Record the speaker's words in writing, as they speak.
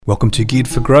Welcome to Geared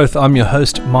for Growth. I'm your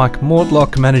host, Mike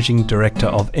Mortlock, Managing Director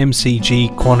of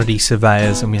MCG Quantity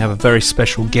Surveyors, and we have a very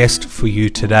special guest for you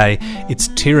today. It's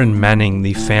Tyrone Manning,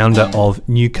 the founder of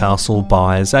Newcastle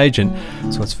Buyers Agent.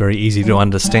 So it's very easy to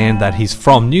understand that he's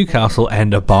from Newcastle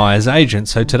and a buyer's agent.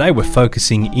 So today we're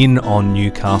focusing in on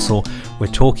Newcastle. We're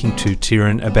talking to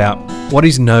Tyrone about what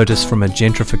he's noticed from a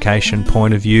gentrification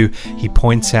point of view. He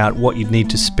points out what you'd need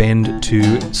to spend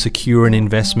to secure an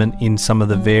investment in some of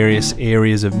the various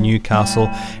areas of Newcastle,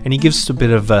 and he gives us a bit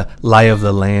of a lay of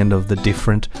the land of the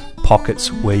different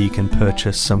pockets where you can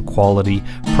purchase some quality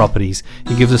properties.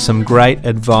 He gives us some great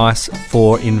advice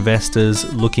for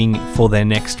investors looking for their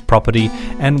next property,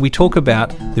 and we talk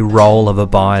about the role of a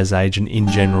buyer's agent in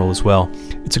general as well.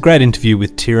 It's a great interview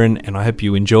with Tyrone, and I hope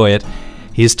you enjoy it.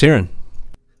 Here's Tyrone.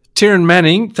 Tyrone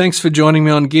Manning, thanks for joining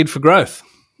me on Geared for Growth.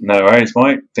 No worries,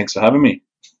 Mike. Thanks for having me.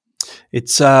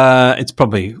 It's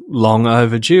probably long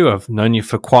overdue. I've known you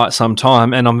for quite some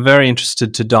time, and I'm very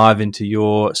interested to dive into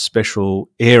your special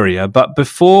area. But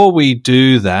before we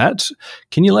do that,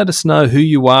 can you let us know who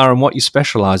you are and what you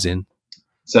specialise in?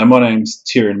 So my name's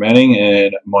Tyrone Manning,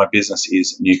 and my business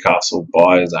is Newcastle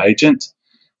Buyers Agent.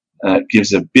 It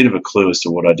gives a bit of a clue as to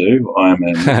what I do. I'm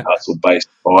a Newcastle-based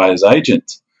buyers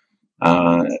agent,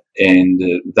 and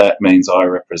that means I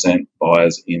represent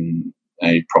buyers in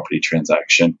a property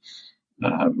transaction.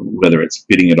 Whether it's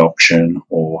bidding at auction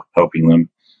or helping them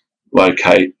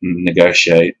locate and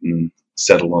negotiate and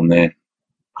settle on their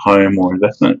home or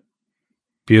investment.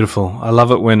 Beautiful. I love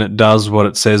it when it does what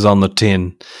it says on the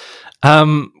tin.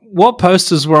 What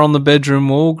posters were on the bedroom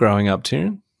wall growing up,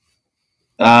 Tyrone?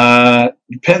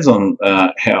 Depends on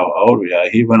how old we are.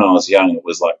 Here, when I was young, it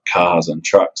was like cars and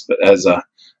trucks. But as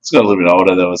it's got a little bit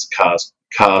older, there was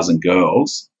cars and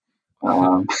girls.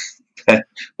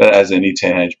 But as any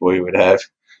teenage boy would have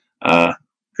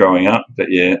growing up.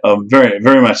 But yeah, I'm very,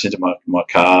 very much into my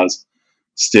cars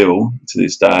still to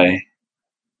this day.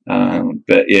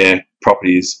 But yeah,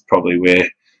 property is probably where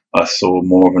I saw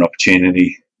more of an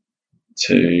opportunity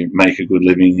to make a good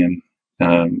living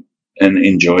and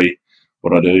enjoy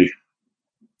what I do.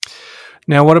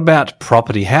 Now, what about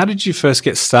property? How did you first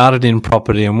get started in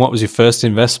property, and what was your first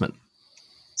investment?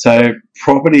 So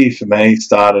property for me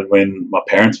started when my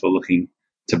parents were looking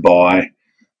to buy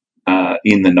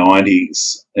in the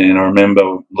 90s, and I remember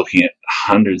looking at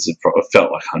hundreds of it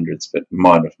felt like hundreds, but it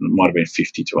might have been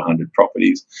 50 to 100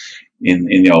 properties in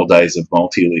the old days of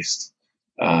Multilist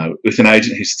with an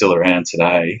agent who's still around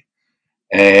today,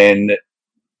 and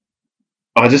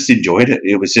I just enjoyed it.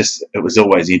 It was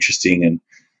always interesting,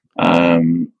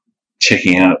 and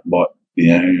checking out what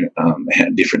how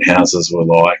different houses were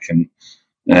like and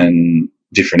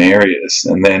different areas.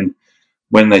 And then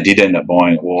when they did end up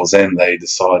buying at Wall's End, they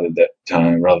decided that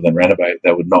rather than renovate,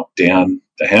 they would knock down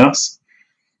the house,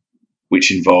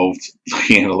 which involved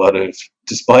looking at a lot of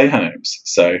display homes.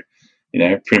 So,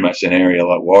 pretty much an area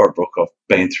like Warrabrook, I've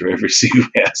been through every single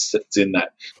house that's in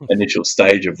that initial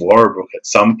stage of Warrabrook at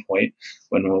some point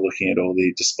when we're looking at all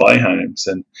the display homes.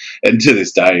 And to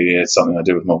this day, it's something I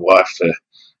do with my wife for,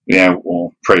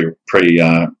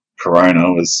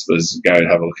 pre-Corona was go to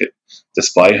have a look at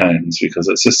display homes, because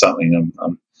it's just something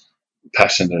I'm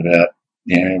passionate about,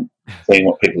 seeing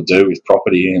what people do with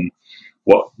property and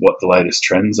what the latest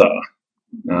trends are.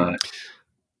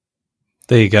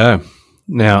 There you go.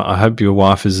 Now, I hope your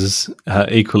wife is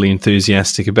equally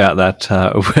enthusiastic about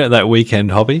that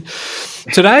weekend hobby.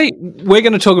 Today, we're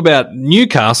going to talk about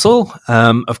Newcastle.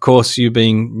 Of course, you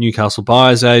being Newcastle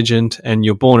Buyers Agent, and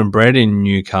you're born and bred in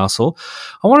Newcastle.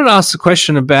 I wanted to ask the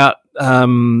question about,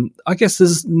 I guess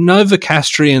there's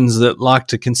Novocastrians that like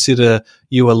to consider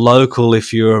you a local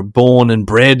if you're born and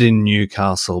bred in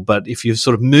Newcastle, but if you've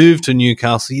sort of moved to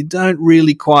Newcastle, you don't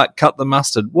really quite cut the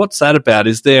mustard. What's that about?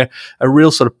 Is there a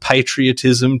real sort of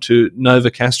patriotism to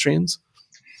Novocastrians?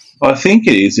 I think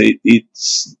it is.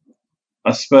 It's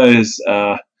I suppose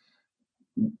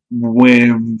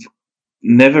we've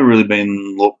never really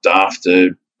been looked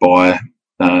after by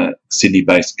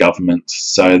Sydney-based government,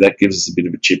 so that gives us a bit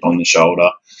of a chip on the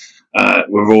shoulder.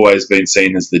 We've always been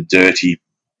seen as the dirty,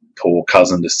 poor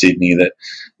cousin to Sydney, that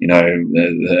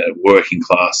the working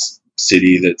class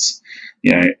city that's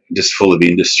just full of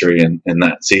industry and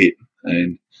that's it.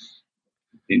 And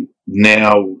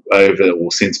now,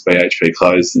 since BHP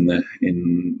closed in the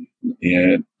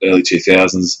early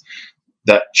 2000s,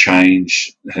 that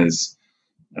change has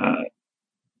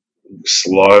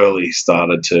slowly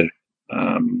started to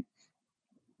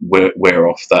wear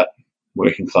off that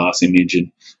working class image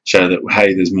and show that,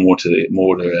 hey, there's more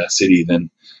to our city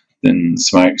than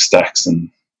smokestacks and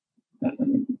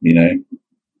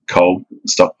coal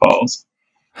stockpiles.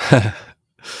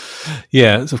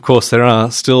 Yeah, of course, there are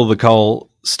still the coal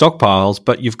stockpiles,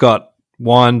 but you've got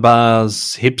wine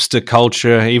bars, hipster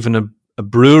culture, even a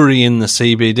brewery in the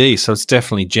CBD. So it's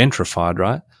definitely gentrified,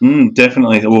 right?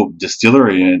 Definitely. Well,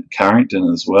 distillery at Carrington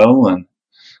as well, and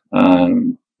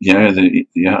other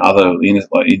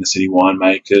inner city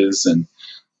winemakers, and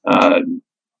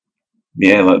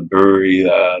like brewery,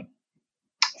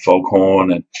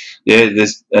 Foghorn, and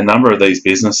there's a number of these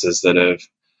businesses that have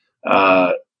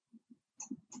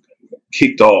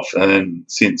kicked off and then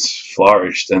since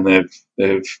flourished, and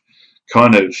they've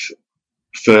kind of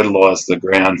fertilized the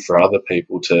ground for other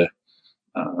people to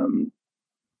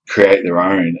create their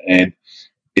own. And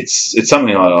it's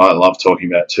something I love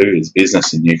talking about too, is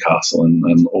business in Newcastle,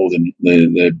 and all the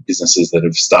businesses that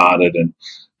have started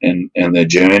and their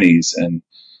journeys, and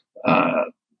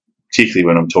particularly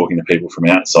when I'm talking to people from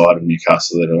outside of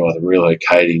Newcastle that are either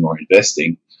relocating or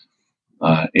investing.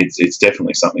 It's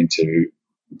definitely something to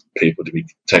people to be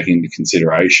taking into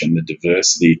consideration, the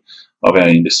diversity of our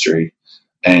industry,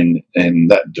 and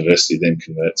that diversity then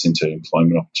converts into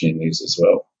employment opportunities as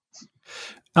well.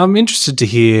 I'm interested to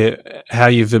hear how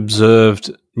you've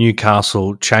observed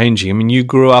Newcastle changing. I mean, you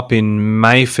grew up in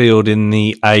Mayfield in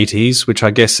the 80s, which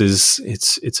I guess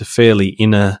it's a fairly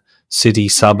inner city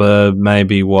suburb,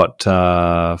 maybe 5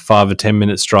 or 10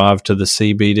 minutes drive to the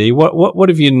CBD. What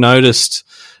have you noticed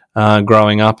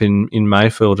growing up in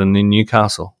Mayfield and in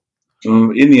Newcastle? In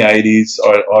the 80s,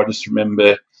 I just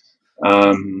remember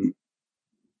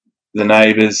the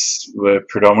neighbours were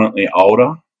predominantly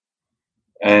older,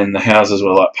 and the houses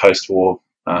were like post-World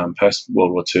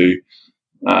War II,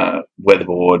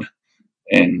 weatherboard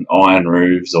and iron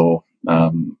roofs or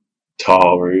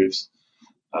tile roofs.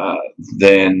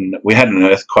 Then we had an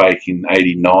earthquake in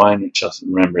 '89, which I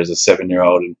remember as a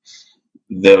 7-year-old, and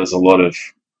there was a lot of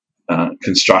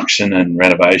construction and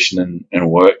renovation and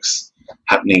works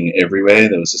happening everywhere.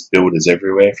 There was just builders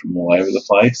everywhere from all over the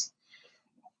place.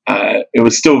 It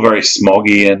was still very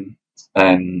smoggy,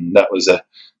 and that was a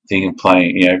thing of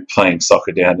playing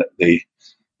soccer down at the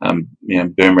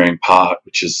Boomerang Park,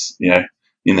 which is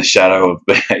in the shadow of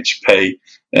BHP,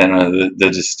 and the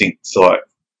distinct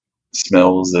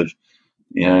smells of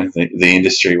the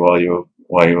industry while you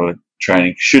were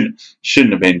training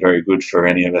shouldn't have been very good for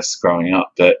any of us growing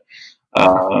up, but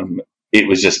it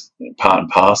was just part and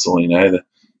parcel. The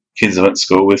kids I went to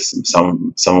school with,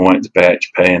 some went to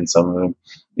BHP, and some of them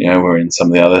were in some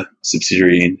of the other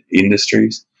subsidiary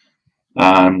industries.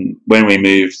 When we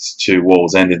moved to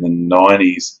Wallsend in the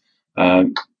 90s,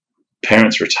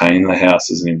 parents retained the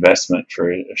house as an investment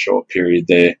for a short period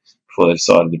there before they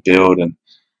decided to build, and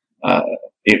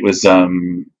it was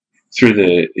through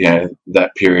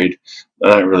that period. I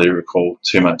don't really recall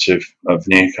too much of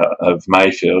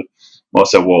Mayfield.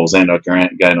 Also, Wallsend,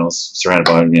 again, I was surrounded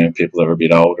by people that were a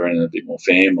bit older and a bit more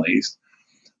families.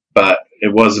 But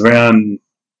it was around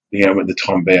at the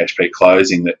time of BHP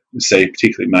closing that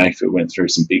particularly Mayfield went through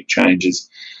some big changes.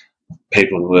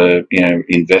 People were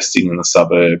investing in the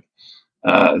suburb.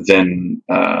 Then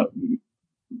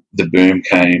the boom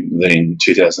came. Then in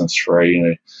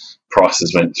 2003,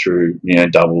 prices went through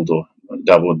doubled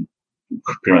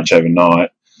pretty much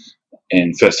overnight,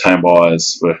 and first home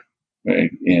buyers were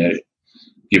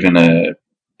given a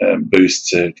boost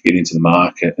to get into the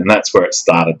market, and that's where it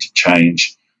started to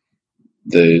change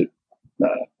the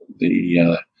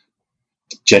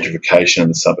gentrification of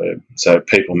the suburb. So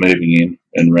people moving in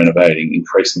and renovating,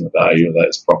 increasing the value of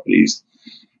those properties.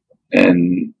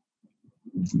 And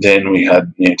then we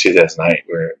had 2008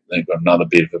 where they got another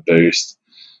bit of a boost,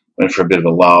 went for a bit of a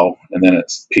lull, and then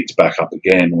it's picked back up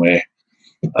again, where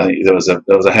I think there was a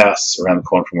house around the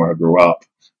corner from where I grew up,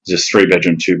 just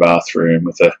 3-bedroom, 2-bathroom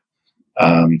with a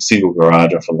single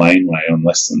garage off a laneway on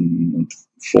less than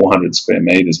 400 square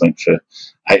metres, went for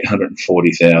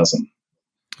 $840,000.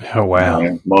 Oh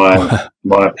wow!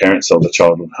 My parents sold a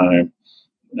childhood home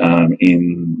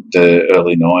in the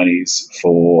early 90s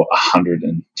for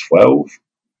 112.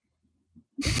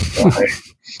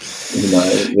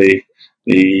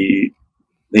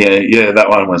 That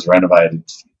one was renovated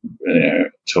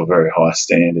to a very high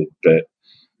standard, but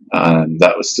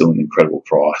that was still an incredible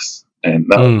price, and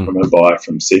that was from a buyer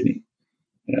from Sydney.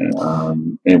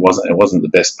 It wasn't the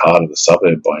best part of the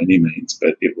suburb by any means,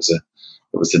 but it was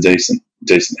a decent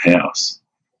house.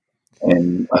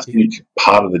 And I think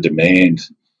part of the demand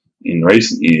in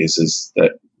recent years is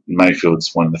that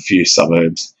Mayfield's one of the few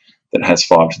suburbs that has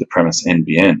fibre to the premise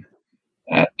NBN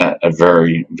at a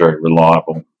very, very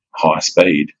reliable high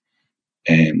speed,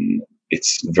 and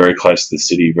it's very close to the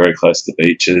city, very close to the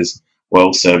beaches,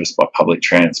 well serviced by public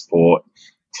transport,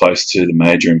 close to the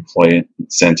major employment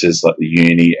centres like the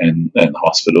uni and the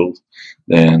hospitals.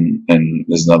 And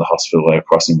there's another hospital there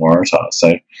across in Waratah.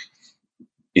 So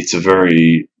it's a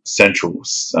very central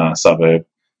suburb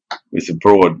with a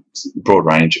broad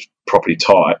range of property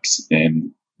types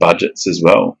and budgets as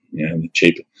well. The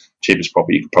cheapest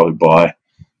property you could probably buy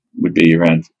would be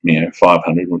around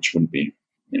 500, which wouldn't be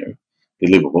be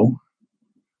livable,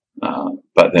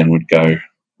 but then would go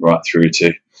right through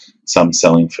to some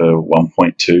selling for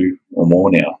 1.2 or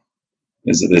more now.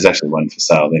 There's actually one for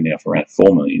sale there now for around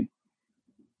 4 million.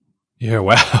 Yeah,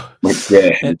 wow. Which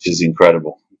is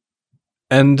incredible.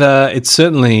 And it's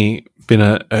certainly been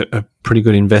a pretty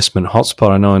good investment hotspot.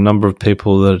 I know a number of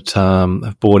people that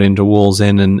have bought into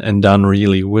Wallsend and done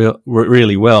really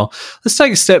well. Let's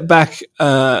take a step back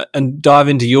and dive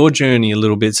into your journey a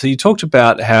little bit. So you talked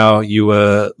about how you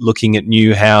were looking at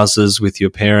new houses with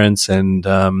your parents and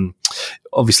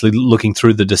obviously looking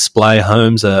through the display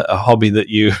homes, a hobby that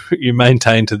you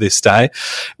maintain to this day.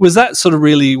 Was that sort of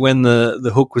really when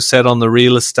the hook was set on the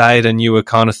real estate and you were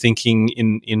kind of thinking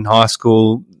in high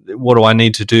school, what do I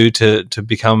need to do to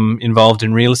become involved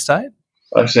in real estate?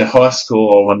 Actually, in high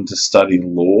school, I wanted to study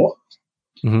law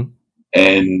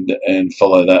and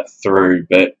follow that through.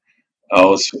 But I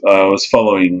was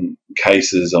following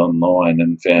cases online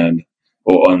and found,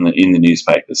 in the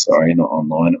newspapers. Sorry, not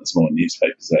online. It was more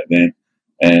newspapers back then,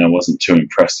 and I wasn't too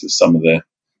impressed with some of the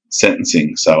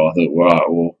sentencing. So I thought, right,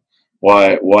 well,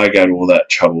 why go to all that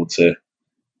trouble to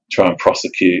try and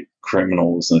prosecute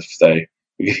criminals if they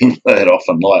were getting let off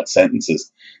on light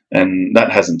sentences? And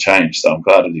that hasn't changed, so I'm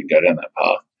glad I didn't go down that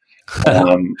path.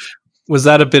 Was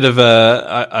that a bit of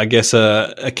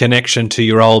a connection to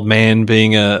your old man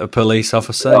being a police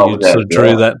officer? Oh, you sort of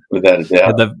drew that without a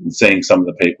doubt. Seeing some of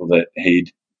the people that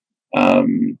he'd,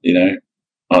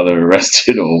 either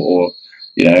arrested or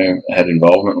had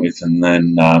involvement with, and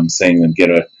then seeing them get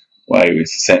away with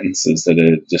sentences that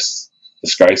are just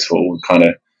disgraceful, kind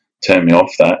of turned me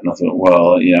off that. And I thought,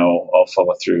 well, I'll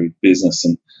follow through with business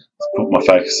and put my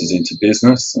focuses into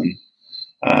business, and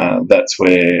that's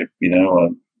where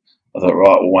I thought,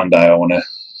 right, well, one day I want to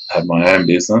have my own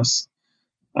business.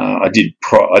 I did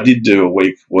do a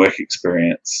week work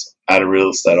experience at a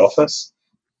real estate office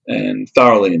and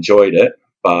thoroughly enjoyed it.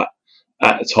 But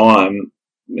at the time,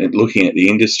 looking at the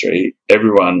industry,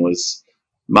 everyone was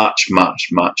much, much,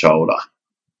 much older,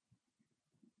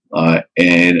 and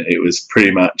it was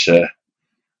pretty much a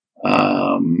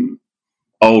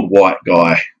old white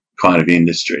guy kind of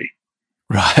industry.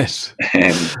 Right.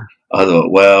 And I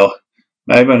thought, well,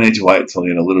 maybe I need to wait till I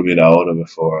get a little bit older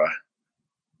before I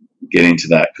get into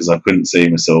that, because I couldn't see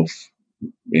myself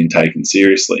being taken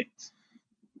seriously.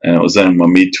 And it was in my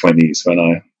mid-20s when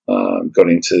I got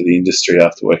into the industry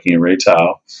after working in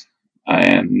retail,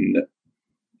 and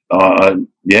I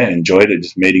enjoyed it,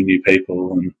 just meeting new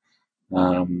people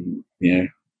and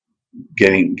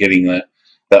getting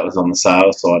that was on the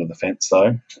sales side of the fence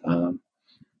though.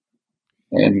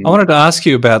 And I wanted to ask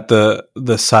you about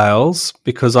the sales,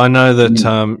 because I know that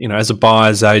as a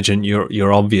buyer's agent,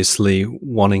 you're obviously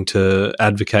wanting to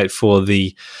advocate for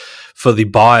the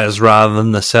buyers rather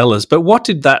than the sellers. But what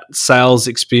did that sales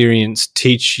experience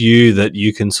teach you that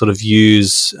you can sort of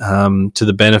use to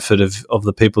the benefit of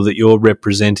the people that you're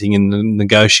representing in the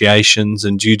negotiations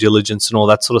and due diligence and all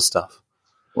that sort of stuff?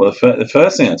 Well, the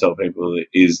first thing I tell people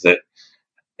is that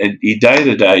your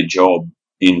day-to-day job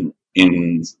in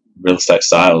real estate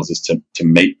sales is to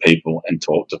meet people and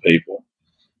talk to people.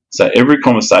 So every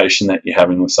conversation that you're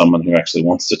having with someone who actually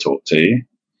wants to talk to you,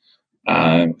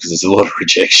 because there's a lot of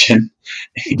rejection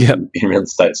in real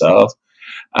estate sales,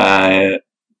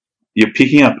 you're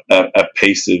picking up a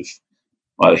piece of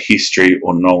either history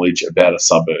or knowledge about a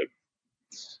suburb.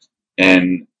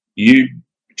 And you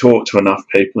talk to enough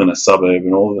people in a suburb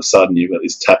and all of a sudden you've got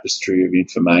this tapestry of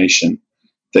information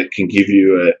that can give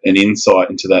you an insight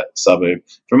into that suburb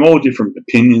from all different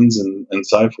opinions and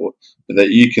so forth, but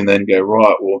that you can then go,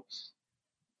 right, well,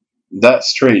 that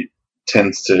street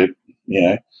tends to,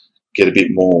 get a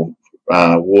bit more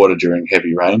water during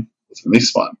heavy rain than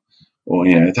this one. Or,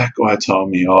 that guy told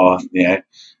me,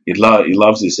 he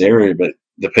loves this area, but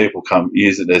the people come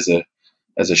use it as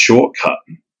a shortcut.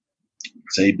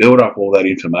 So you build up all that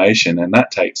information, and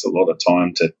that takes a lot of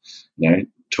time to,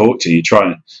 talk to. You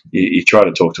try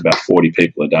to talk to about 40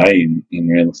 people a day in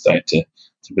real estate to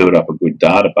build up a good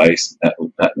database at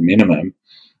the minimum.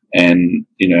 And,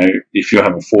 if you're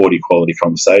having 40 quality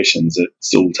conversations, it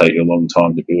still will take you a long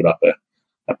time to build up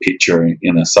a picture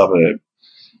in a suburb.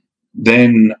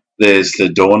 Then there's the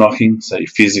door knocking. So you're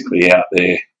physically out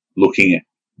there looking at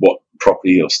what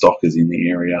property or stock is in the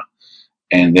area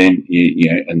and then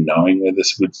and knowing where the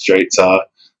good streets are,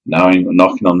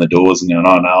 knocking on the doors and going,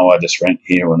 oh no, I just rent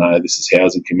here, or no, this is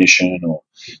housing commission, or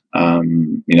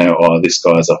oh, this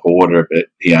guy's a hoarder, but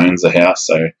he owns a house,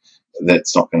 so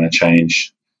that's not going to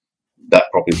change. That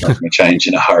property's not going to change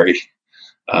in a hurry.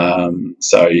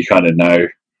 So you kind of know,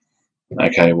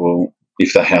 okay, well,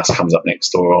 if the house comes up next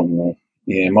door, well,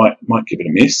 might give it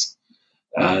a miss.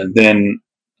 Then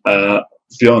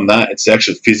beyond that, it's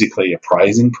actually physically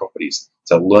appraising properties.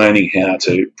 So learning how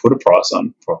to put a price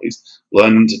on properties,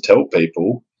 learning to tell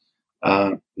people,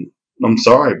 I'm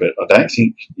sorry, but I don't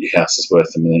think your house is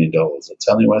worth $1 million. It's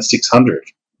only worth 600.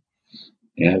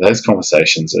 Those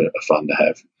conversations are fun to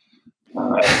have.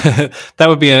 That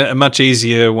would be a much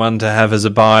easier one to have as a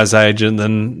buyer's agent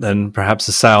than perhaps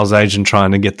a sales agent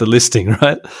trying to get the listing,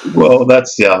 right? Well,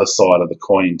 that's the other side of the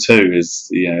coin too. Is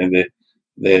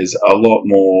there's a lot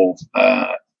more.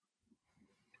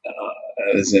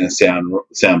 It's going to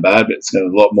sound bad, but it's got a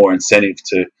lot more incentive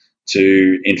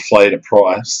to inflate a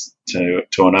price to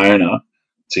an owner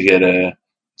to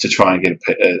try and get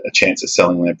a chance of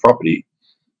selling their property.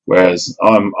 Whereas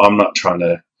I'm not trying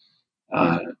to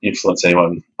influence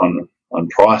anyone on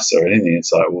price or anything.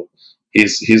 It's like, well,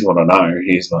 here's what I know.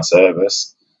 Here's my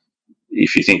service.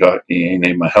 If you think you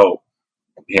need my help,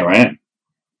 here I am.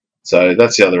 So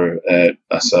that's the other,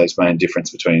 I suppose, main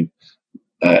difference between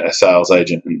a sales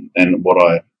agent and what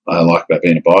I like about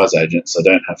being a buyer's agent. So I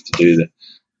don't have to do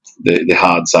the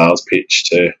hard sales pitch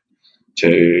to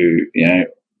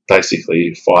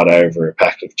basically fight over a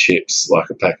pack of chips like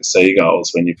a pack of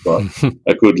seagulls when you've got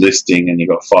a good listing and you've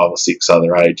got 5 or 6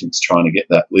 other agents trying to get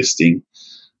that listing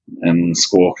and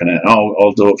squawking at,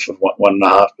 I'll do it for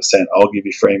 1.5%. I'll give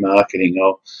you free marketing.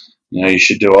 You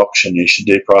should do auction. You should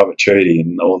do private treaty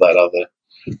and all that other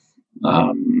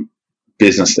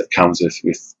business that comes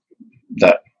with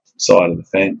that side of the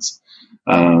fence.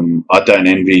 I don't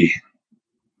envy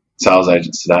sales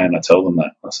agents today, and I tell them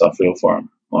that. So I feel for them.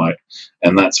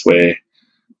 And that's where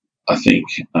I think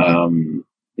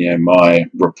my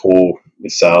rapport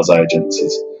with sales agents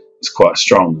is quite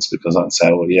strong. It's because I can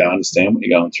say, well, I understand what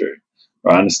you're going through,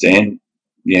 or I understand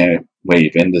where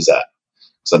your vendor's at.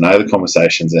 So I know the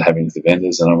conversations they're having with the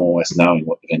vendors, and I'm always knowing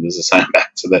what the vendors are saying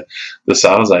back to the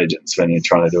sales agents when you're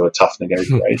trying to do a tough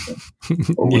negotiation,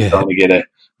 or we're trying to get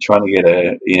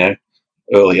a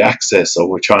early access, or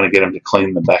we're trying to get them to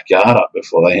clean the backyard up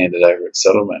before they hand it over at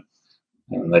settlement,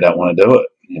 and they don't want to do it.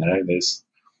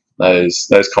 There's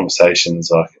those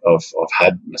conversations I've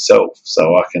had myself,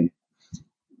 so I can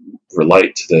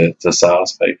relate to the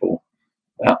salespeople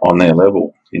on their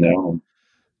level.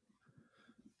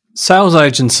 Sales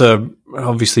agents are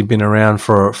obviously been around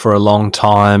for a long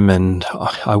time, and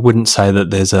I wouldn't say that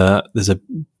there's a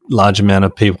large amount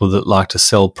of people that like to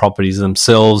sell properties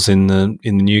themselves in the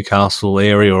Newcastle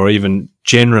area or even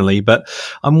generally. But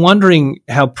I'm wondering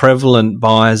how prevalent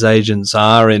buyers agents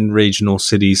are in regional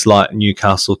cities like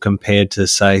Newcastle compared to,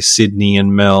 say, Sydney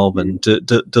and Melbourne.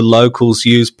 Do locals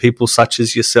use people such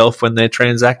as yourself when they're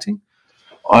transacting?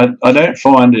 I don't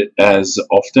find it as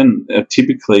often.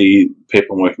 Typically,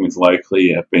 people I'm working with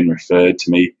locally have been referred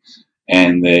to me,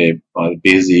 and they're either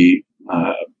busy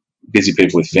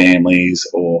people with families,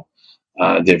 or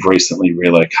they've recently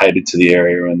relocated to the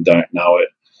area and don't know it,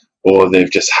 or they've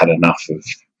just had enough of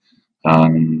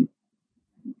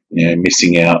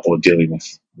missing out or dealing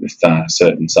with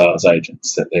certain sales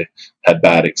agents that they've had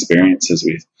bad experiences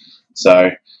with.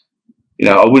 So,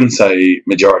 I wouldn't say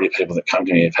majority of people that come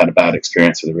to me have had a bad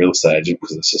experience with a real estate agent,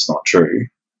 because it's just not true.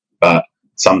 But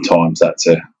sometimes that's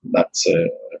a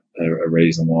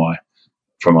reason why,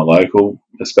 from a local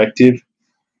perspective.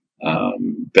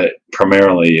 But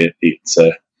primarily, it's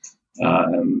a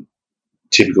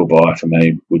typical buyer for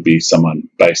me would be someone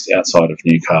based outside of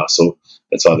Newcastle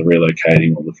that's either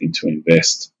relocating or looking to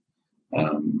invest,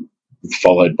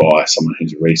 followed by someone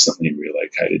who's recently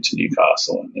relocated to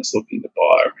Newcastle and is looking to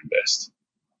buy or invest.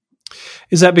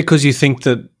 Is that because you think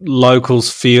that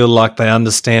locals feel like they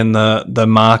understand the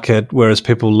market, whereas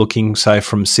people looking, say,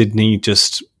 from Sydney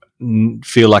just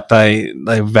feel like they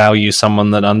value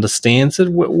someone that understands it?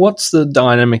 What's the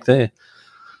dynamic there?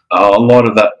 A lot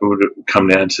of that would come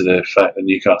down to the fact that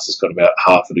Newcastle's got about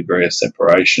half a degree of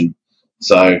separation.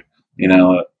 So,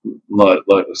 like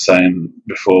I was saying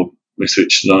before we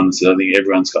switched it on, so I think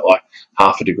everyone's got like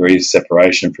half a degree of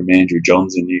separation from Andrew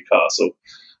Johns in Newcastle.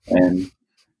 And,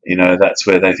 that's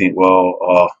where they think, well,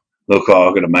 I've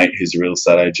got a mate who's a real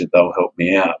estate agent, they'll help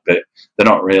me out. But they're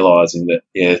not realising that,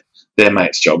 their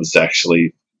mate's job is to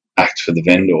actually act for the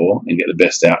vendor and get the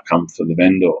best outcome for the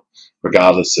vendor,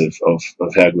 regardless of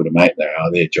how good a mate they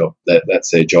are. Their job,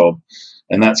 that's their job.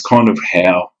 And that's kind of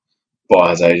how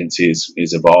buyer's agency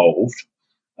is evolved.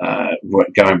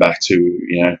 Going back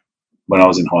to when I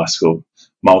was in high school,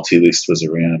 multi-list was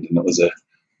around, and it was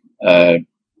a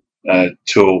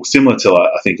tool similar to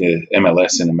I think a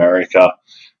MLS in America,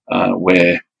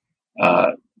 where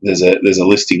there's a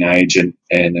listing agent,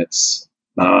 and it's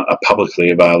a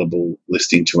publicly available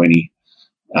listing to any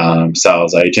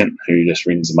sales agent who just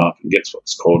rings them up and gets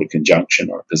what's called a conjunction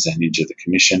or a percentage of the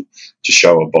commission to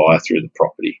show a buyer through the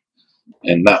property.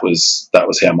 And that was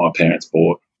how my parents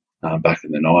bought back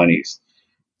in the 90s.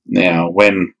 Now,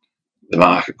 when the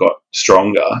market got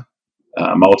stronger,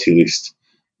 multi-list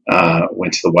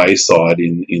went to the wayside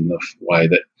in the way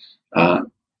that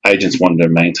agents wanted to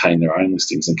maintain their own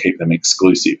listings and keep them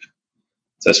exclusive.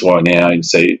 So that's why now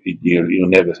you'll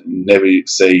never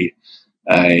see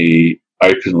a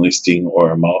open listing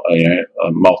or a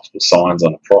multiple signs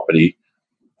on a property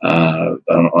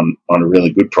on a really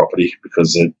good property,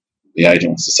 because the agent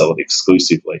wants to sell it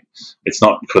exclusively. It's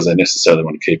not because they necessarily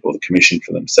want to keep all the commission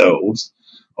for themselves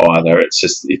either. It's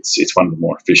just it's one of the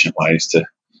more efficient ways to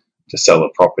sell a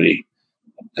property,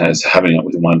 as having it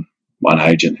with one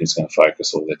agent who's going to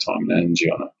focus all their time and energy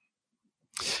on it.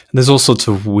 And there's all sorts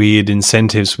of weird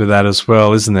incentives with that as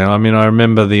well, isn't there? I mean, I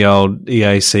remember the old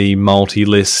EAC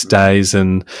multi-list days,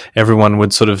 and everyone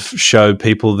would sort of show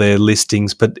people their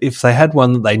listings, but if they had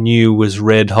one that they knew was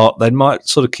red hot, they might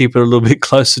sort of keep it a little bit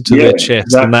closer to their chest,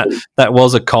 exactly. And that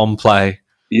was a con play.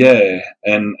 Yeah,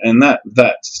 and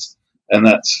that's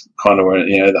kind of where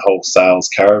the whole sales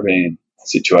caravan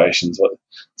situations.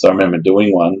 So I remember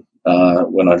doing one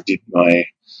when I did my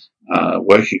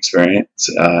work experience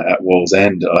at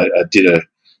Wallsend. I did a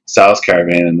sales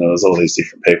caravan, and there was all these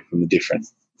different people from the different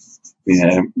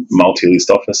multi-list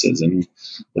offices, and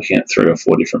looking at 3 or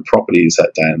 4 different properties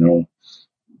that day, and they're all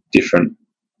different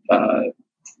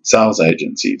sales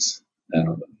agencies.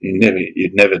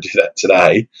 You'd never do that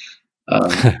today.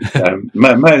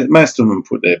 Most of them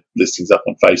put their listings up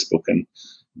on Facebook, and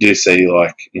do see,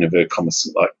 like, inverted commas,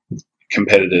 like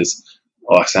competitors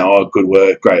like saying, "Oh, good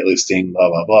work, great listing, blah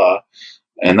blah blah,"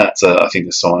 and that's I think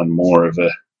a sign more of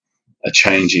a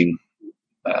changing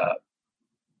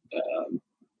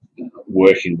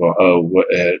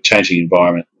changing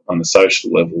environment on the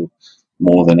social level,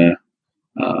 more than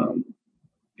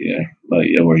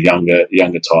or a younger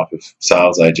type of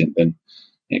sales agent than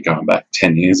going back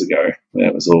 10 years ago, where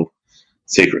it was all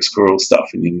secret squirrel stuff,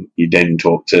 and you didn't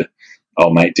talk to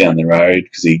old mate down the road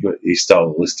because he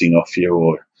stole a listing off you,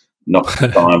 or knocks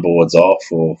the signboards off,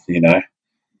 or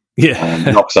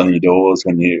knocks on your doors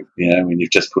when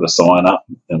you've just put a sign up,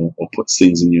 or puts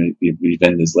things in your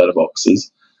vendors'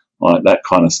 letterboxes. Like, that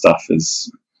kind of stuff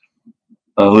is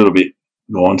a little bit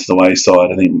gone to the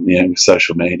wayside. I think with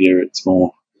social media, it's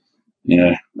more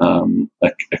a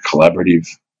collaborative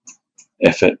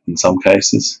effort in some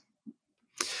cases.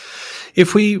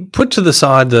 If we put to the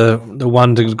side the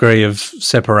 1 degree of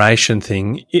separation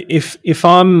thing, if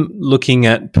I'm looking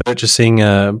at purchasing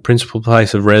a principal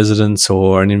place of residence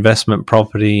or an investment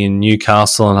property in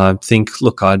Newcastle, and I think,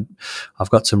 look, I've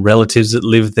got some relatives that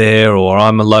live there, or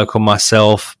I'm a local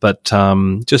myself, but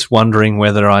just wondering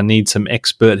whether I need some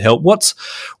expert help, what's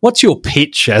your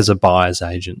pitch as a buyer's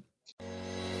agent?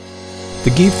 The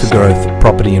Geared for Growth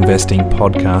Property Investing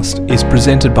podcast is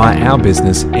presented by our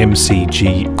business,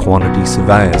 MCG Quantity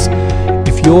Surveyors.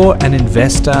 If you're an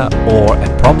investor or a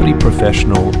property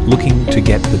professional looking to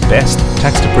get the best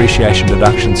tax depreciation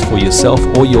deductions for yourself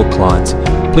or your clients,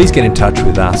 please get in touch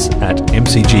with us at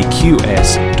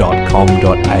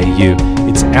mcgqs.com.au.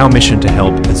 It's our mission to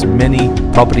help as many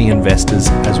property investors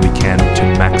as we can to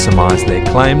maximise their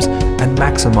claims and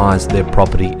maximise their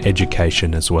property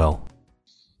education as well.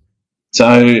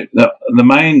 So the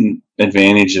main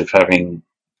advantage of having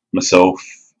myself,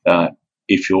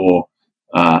 if you're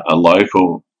a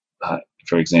local,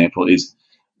 for example, is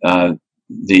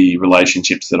the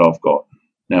relationships that I've got.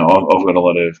 Now, I've got a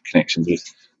lot of connections with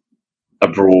a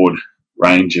broad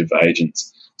range of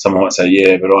agents. Someone might say,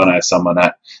 yeah, but I know someone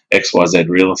at XYZ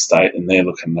Real Estate and they're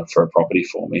looking for a property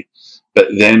for me. But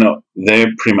they're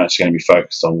pretty much going to be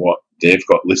focused on what they've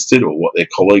got listed or what their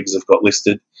colleagues have got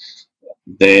listed.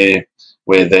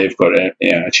 Where they've got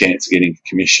a chance of getting a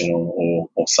commission or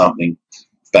something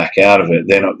back out of it.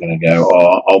 They're not going to go,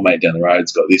 "Oh, old mate down the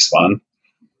road's got this one."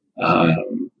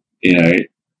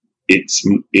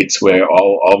 It's where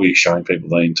I'll be showing people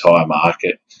the entire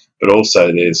market, but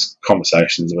also there's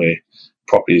conversations where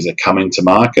properties are coming to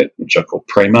market, which I call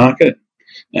pre-market,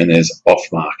 and there's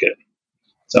off-market.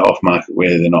 So off-market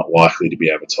where they're not likely to be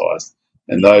advertised,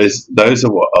 and those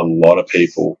are what a lot of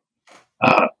people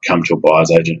come to a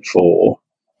buyer's agent for,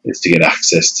 is to get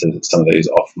access to some of these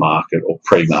off-market or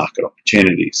pre-market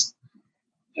opportunities.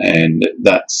 And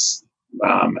that's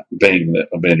being that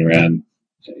I've been around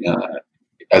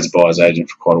as a buyer's agent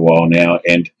for quite a while now,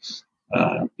 and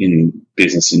in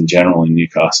business in general in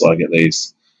Newcastle, I get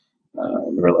these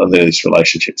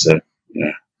relationships are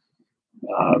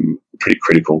pretty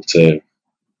critical to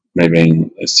me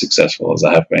being as successful as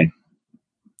I have been.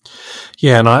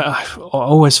 Yeah, and I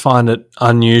always find it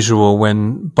unusual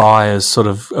when buyers sort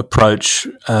of approach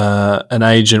an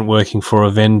agent working for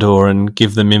a vendor and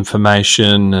give them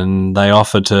information, and they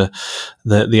offer to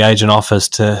the agent offers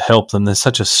to help them. There's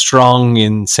such a strong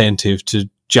incentive to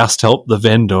just help the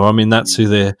vendor. I mean, that's who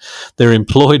they're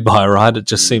employed by, right? It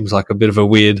just seems like a bit of a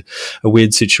weird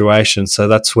situation. So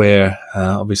that's where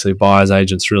obviously buyer's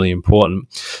agent's really important.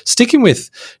 Sticking with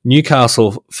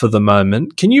Newcastle for the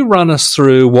moment, can you run us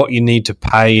through what you need to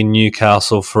pay in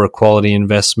Newcastle for a quality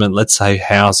investment? Let's say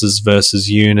houses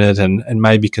versus unit, and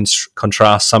maybe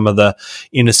contrast some of the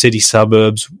inner city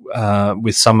suburbs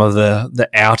with some of the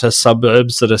outer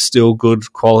suburbs that are still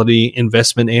good quality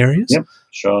investment areas. Yep,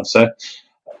 sure. So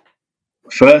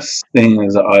first thing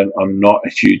is I'm not a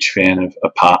huge fan of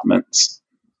apartments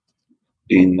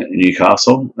in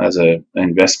Newcastle as an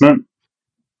investment.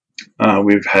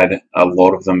 We've had a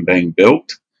lot of them being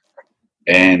built,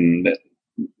 and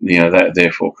that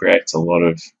therefore creates a lot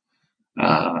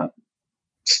of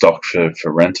stock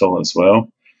for rental as well.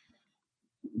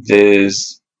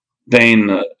 There's been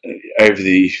over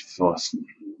the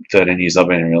 13 years I've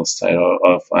been in real estate,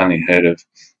 I've only heard of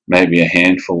maybe a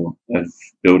handful of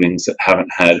buildings that haven't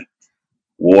had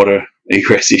water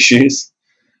egress issues,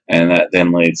 and that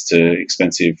then leads to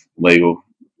expensive legal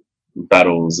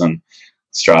battles and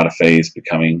strata fees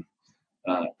becoming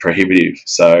prohibitive.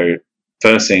 So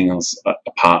first thing is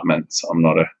apartments. I'm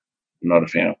not a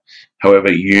fan of.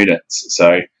 However, units.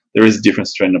 So there is a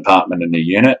difference between an apartment and a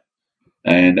unit.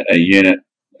 And a unit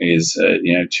is a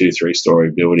 2-3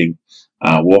 story building,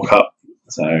 walk up.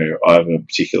 So I have a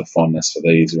particular fondness for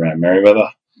these around Merewether.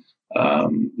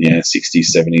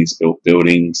 60s, 70s built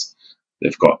buildings.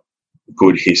 They've got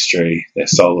good history. They're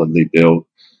solidly built.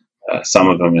 Some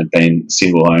of them have been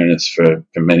single owners for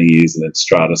many years, and then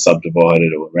strata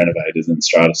subdivided or renovated and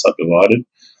strata subdivided.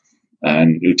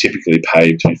 And you'll typically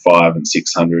pay between $500 and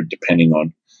 $600 depending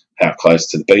on how close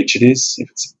to the beach it is. If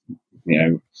it's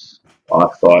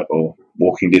eyesight or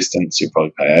walking distance, you'll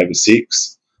probably pay over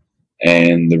 $600.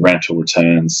 And the rental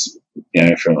returns,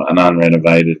 from an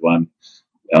unrenovated one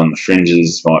on the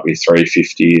fringes might be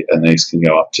 $350, and these can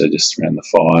go up to just around the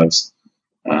 $500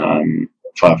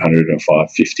 or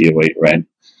 $550 a week rent.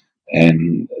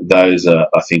 And those I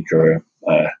think are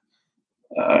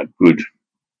a good,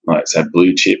 like I said,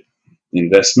 blue chip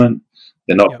investment.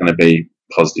 They're not going to be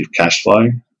positive cash flow.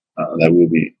 They will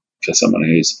be for someone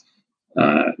who's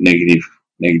negative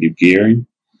gearing.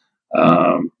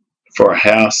 For a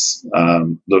house,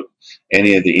 look,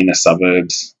 any of the inner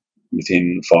suburbs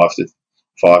within 5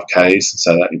 Ks,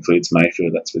 so that includes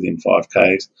Mayfield, that's within 5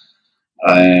 Ks,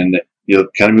 and you're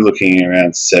going to be looking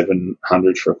around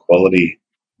 $700 for a quality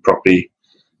property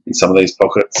in some of these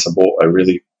pockets. I bought a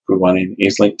really good one in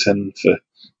Islington for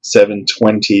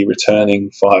 $720,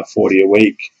 returning $540 a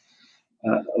week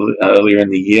earlier in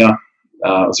the year.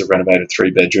 It was a renovated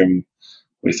 3-bedroom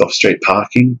with off-street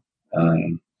parking.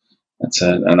 That's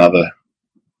another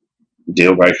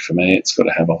deal breaker for me. It's got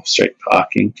to have off-street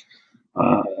parking.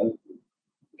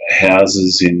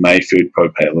 Houses in Mayfield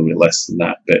probably pay a little bit less than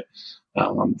that, but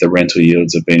the rental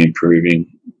yields have been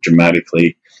improving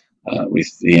dramatically with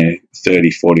 30,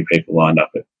 40 people lined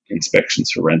up at inspections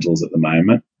for rentals at the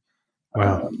moment.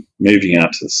 Wow. Moving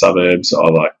out to the suburbs, I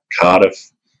like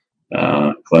Cardiff,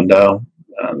 Glendale.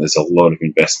 There's a lot of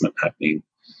investment happening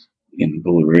in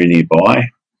Boolaroo nearby.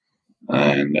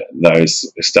 And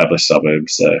those established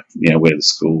suburbs are, where the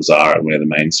schools are and where the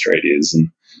main street is,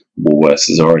 and Woolworths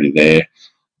is already there.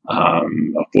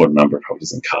 I've bought a number of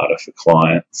properties in Cardiff for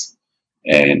clients,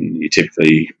 and you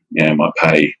typically, might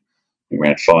pay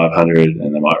around $500,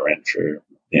 and they might rent for,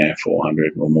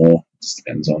 $400 or more. It just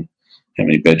depends on how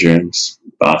many bedrooms,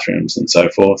 bathrooms, and so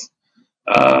forth.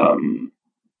 I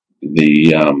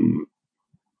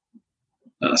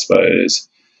suppose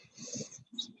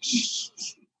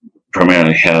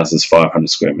primarily houses 500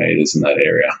 square metres in that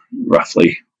area,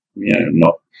 roughly.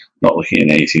 Not looking at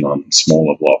anything on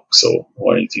smaller blocks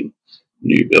or anything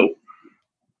new built.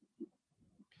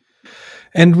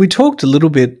 And we talked a little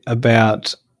bit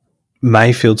about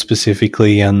Mayfield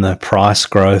specifically and the price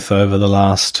growth over the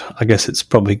last, I guess it's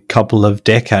probably a couple of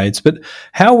decades. But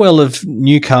how well have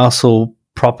Newcastle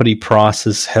property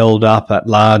prices held up at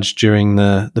large during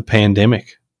the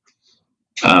pandemic?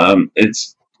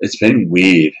 It's been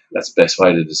weird. That's the best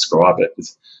way to describe it.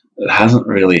 It hasn't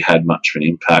really had much of an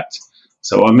impact.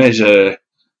 So I measure.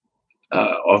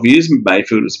 I've used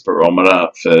Mayfield as a barometer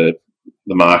for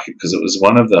the market because it was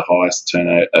one of the highest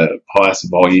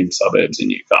volume suburbs in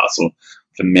Newcastle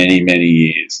for many, many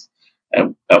years.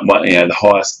 At one, the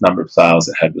highest number of sales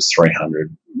it had was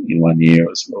 300 in 1 year. It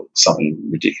was something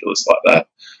ridiculous like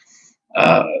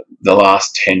that. The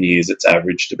last 10 years, it's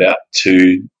averaged about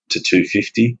 2 to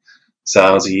 250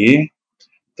 sales a year.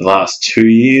 The last 2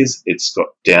 years, it's got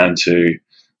down to,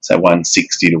 say,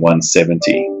 160 to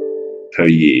 170 per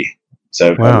year.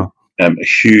 So wow. A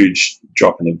huge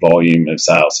drop in the volume of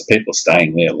sales. So people are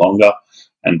staying there longer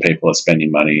and people are spending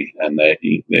money and the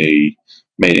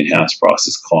median house price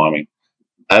is climbing.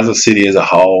 As a city as a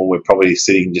whole, we're probably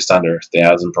sitting just under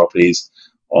 1,000 properties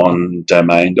on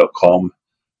domain.com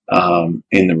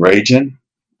in the region,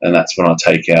 and that's when I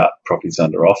take out properties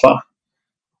under offer.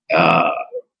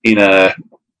 In a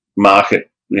market,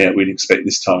 we'd expect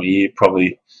this time of year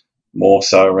probably more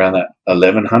so around that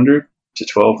 1,100 to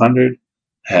 1,200.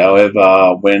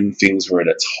 However, when things were at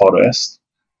its hottest,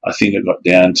 I think it got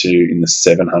down to in the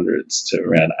 700s to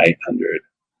around 800.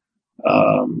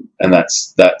 And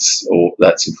that's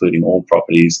including all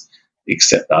properties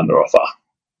except under offer.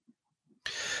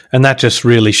 And that just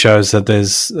really shows that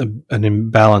there's an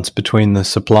imbalance between the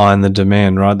supply and the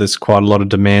demand, right? There's quite a lot of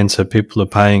demand, so people are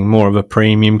paying more of a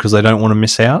premium because they don't want to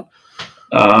miss out.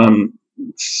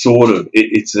 Sort of.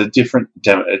 It's a different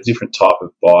type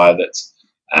of buyer that's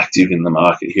active in the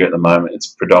market here at the moment. It's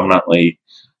predominantly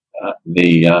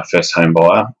the first home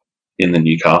buyer in the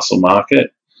Newcastle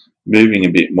market, moving a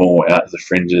bit more out of the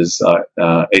fringes, like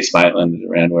East Maitland,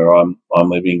 around where I'm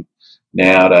living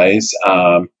nowadays.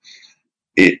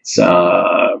 It's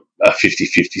a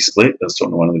 50-50 split. I was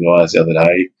talking to one of the guys the other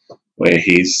day where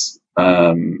his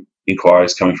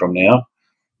inquiries coming from now.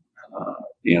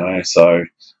 So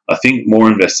I think more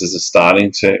investors are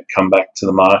starting to come back to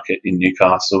the market in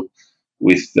Newcastle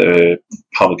with the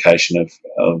publication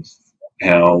of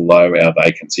how low our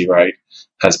vacancy rate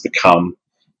has become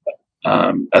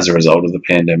as a result of the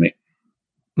pandemic.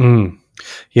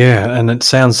 Yeah, and it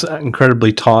sounds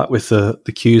incredibly tight with the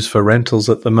queues for rentals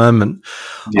at the moment.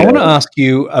 Yeah. I want to ask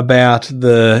you about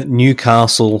the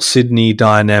Newcastle-Sydney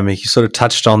dynamic. You sort of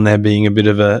touched on there being a bit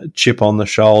of a chip on the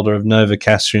shoulder of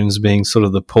Novocastrians being sort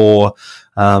of the poor,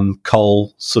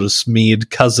 coal sort of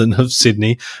smeared cousin of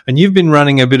Sydney. And you've been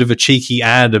running a bit of a cheeky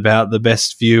ad about the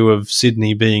best view of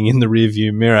Sydney being in the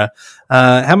rearview mirror.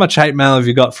 How much hate mail have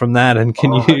you got from that? And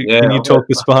can you talk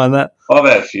us behind that? I've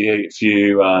had a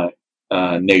few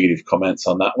negative comments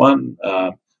on that one.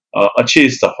 I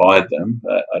choose to hide them,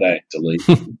 but I don't delete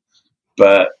them.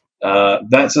 But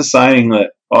that's a saying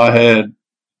that I heard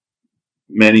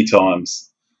many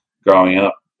times growing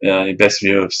up. Best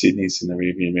view of Sydney's in the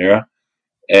rearview mirror.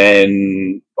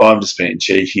 And I'm just being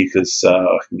cheeky because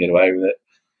I can get away with it.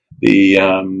 The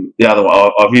other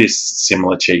one, I've used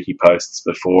similar cheeky posts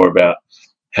before about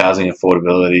housing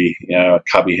affordability. A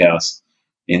cubby house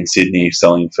in Sydney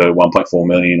selling for 1.4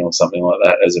 million or something like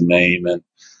that as a meme,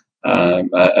 and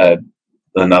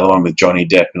another one with Johnny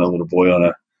Depp and a little boy on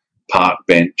a park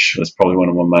bench was probably one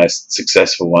of my most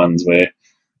successful ones where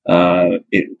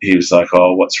he was like,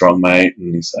 "Oh, what's wrong, mate?"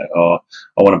 And he's like, "Oh,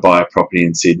 I want to buy a property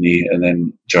in Sydney," and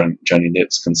then Johnny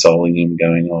Depp's consoling him,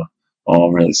 going, "Oh,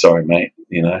 I'm really sorry, mate,"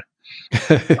 Yeah,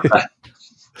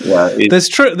 there's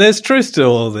truth to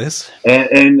all this,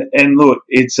 and look,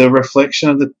 it's a reflection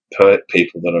of the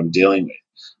people that I'm dealing with.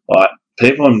 Like,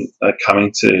 people are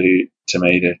coming to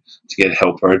me to get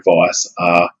help or advice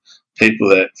are people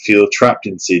that feel trapped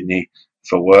in Sydney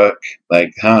for work. They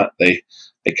can't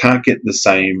get the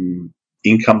same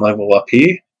income level up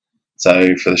here,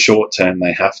 so for the short term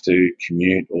they have to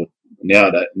commute. Or now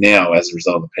as a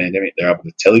result of the pandemic, they're able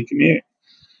to telecommute,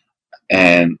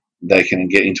 and they can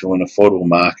get into an affordable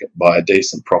market, buy a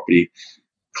decent property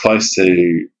close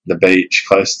to the beach,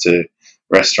 close to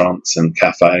restaurants and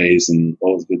cafes and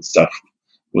all the good stuff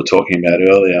we were talking about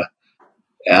earlier,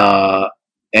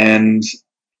 and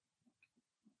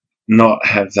not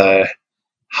have the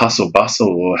hustle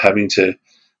bustle or having to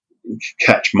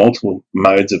catch multiple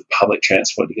modes of public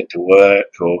transport to get to work,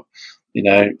 or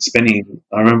spending.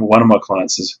 I remember one of my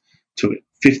clients took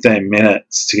 15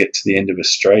 minutes to get to the end of a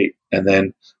street, and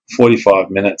then 45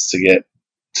 minutes to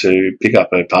pick up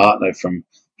her partner from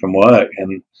work,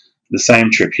 and the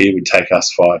same trip here would take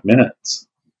us 5 minutes.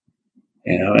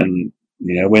 And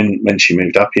when she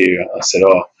moved up here, I said,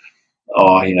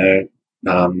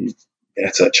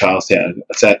 it's at Charlestown.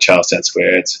 It's at Charlestown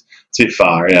Square. It's it's a bit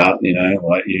far out,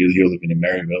 like you're living in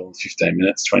Maryville, 15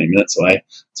 minutes, 20 minutes away.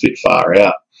 It's a bit far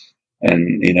out.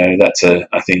 And, that's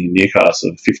I think in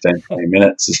Newcastle, 15, 20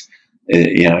 minutes is,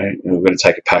 we've got to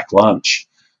take a packed lunch.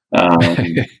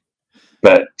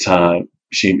 But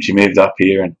she moved up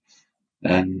here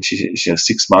and she has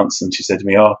 6 months, and she said to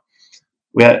me, I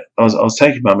was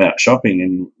taking Mum out shopping,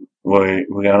 and we're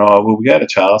going, will we go to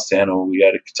Charlestown or will we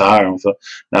go to Qatar? And we thought,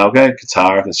 no, we'll go to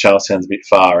Qatar because Charlestown's a bit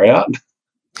far out.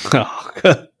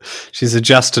 Oh, she's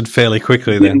adjusted fairly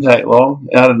quickly then. Didn't take long.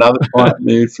 I had another client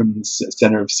move from the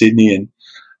centre of Sydney,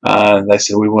 and they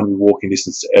said we want to be walking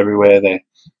distance to everywhere. They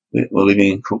were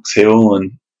living in Cooks Hill,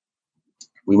 and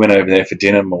we went over there for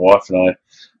dinner, my wife and I,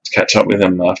 to catch up with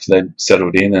them after they'd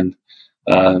settled in,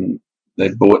 and they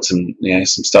bought some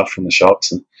stuff from the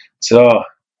shops, and said,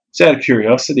 just out of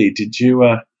curiosity, did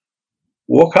you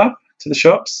walk up to the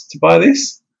shops to buy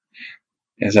this?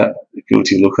 There's a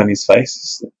guilty look on his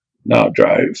face. No, I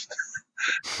drove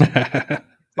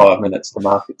 5 minutes to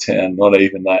Market Town, not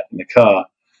even that, in the car.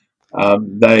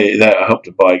 They helped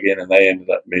to buy again, and they ended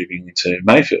up moving into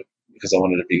Mayfield because I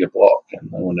wanted a bigger block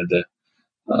and I wanted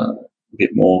a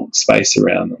bit more space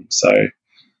around them. So,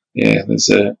 yeah, there's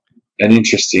an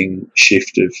interesting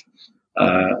shift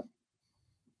of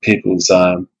people's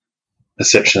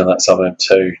perception of that suburb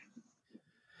too.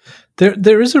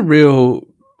 There is a real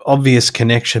obvious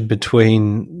connection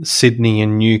between Sydney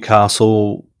and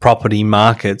Newcastle property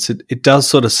markets. It does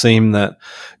sort of seem that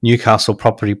Newcastle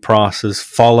property prices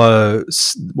follow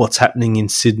what's happening in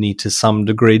Sydney to some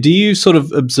degree. Do you sort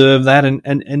of observe that?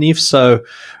 And if so,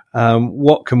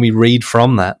 what can we read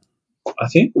from that? I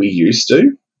think we used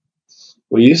to.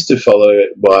 We used to follow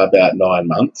it by about 9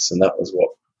 months, and that was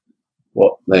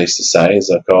what they used to say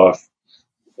is like,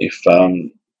 if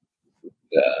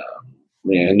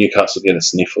Newcastle get a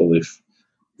sniffle if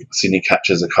Sydney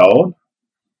catches a cold.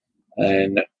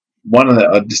 And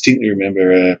I distinctly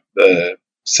remember a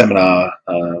seminar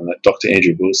that Dr.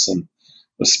 Andrew Wilson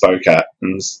spoke at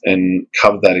and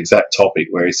covered that exact topic,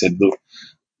 where he said, look,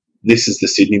 this is the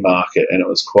Sydney market, and it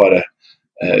was quite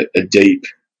a deep,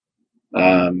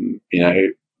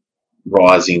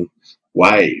 rising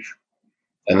wave.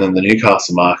 And then the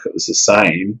Newcastle market was the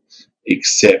same,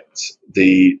 except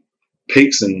the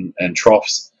peaks and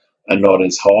troughs are not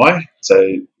as high.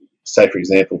 So, say for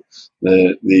example,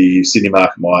 the Sydney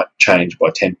market might change by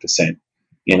 10%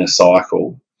 in a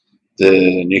cycle.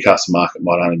 The Newcastle market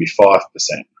might only be 5%.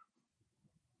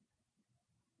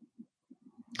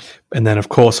 And then, of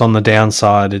course, on the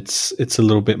downside, it's a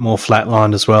little bit more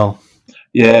flatlined as well.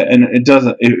 Yeah, and it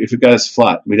doesn't. If it goes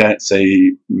flat, we don't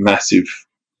see massive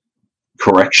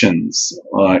corrections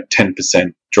like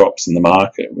 10% drops in the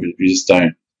market. We just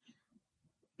don't.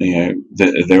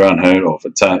 They're unheard of.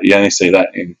 You only see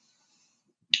that in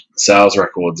sales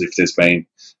records if there's been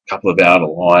a couple of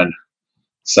out-of-line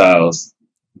sales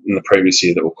in the previous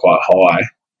year that were quite high,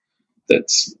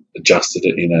 that's adjusted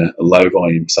it in a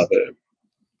low-volume suburb.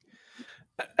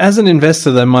 As an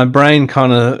investor, though, my brain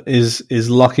kind of is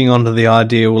locking onto the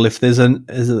idea, well, if there's a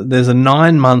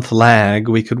 9-month lag,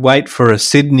 we could wait for a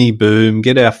Sydney boom,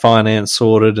 get our finance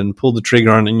sorted and pull the trigger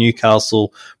on a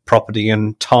Newcastle property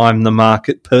and time the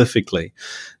market perfectly.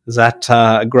 Is that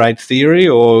a great theory,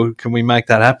 or can we make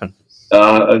that happen?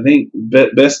 I think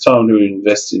best time to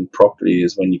invest in property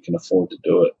is when you can afford to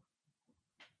do it.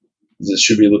 It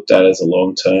should be looked at as a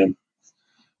long-term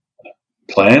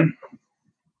plan.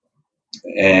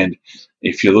 And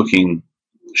if you're looking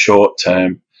short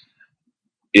term,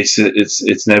 it's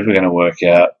never going to work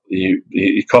out.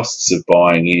 Your costs of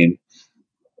buying in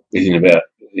within about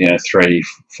 3-4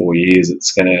 years,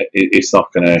 it's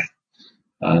not going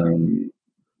to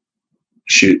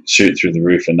shoot through the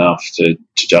roof enough to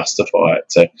justify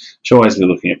it. So you should always be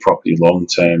looking at property long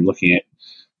term, looking at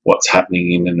what's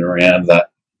happening in and around that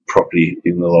property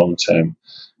in the long term.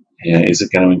 Is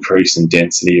it going to increase in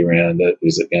density around it?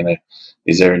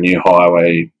 Is there a new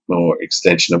highway or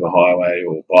extension of a highway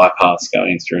or bypass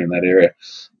going through in that area?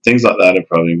 Things like that are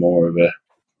probably more of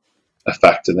a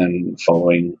factor than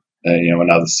following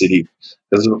another city.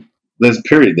 There's a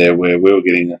period there where we were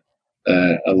getting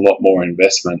a lot more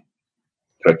investment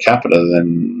per capita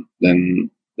than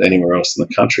anywhere else in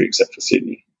the country except for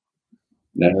Sydney.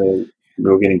 We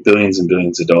were getting billions and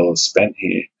billions of dollars spent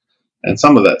here, and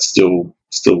some of that's still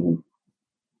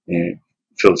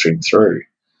filtering through,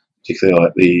 particularly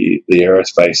like the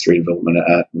aerospace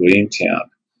redevelopment at Williamtown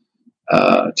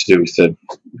to do with the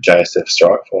JSF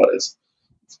strike fighters.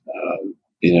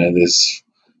 There's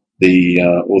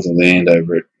all the land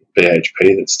over at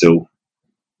BHP that's still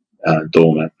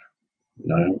dormant.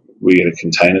 We get a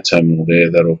container terminal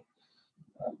there that'll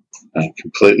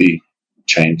completely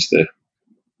changed the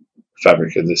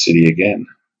fabric of the city again.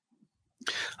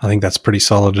 I think that's pretty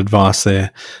solid advice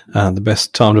there. The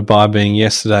best time to buy being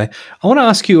yesterday. I want to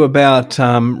ask you about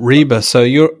REBA. So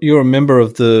you're a member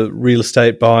of the Real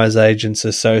Estate Buyers Agents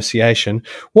Association.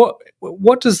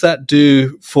 What does that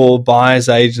do for buyers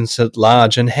agents at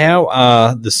large, and how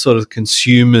are the sort of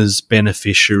consumers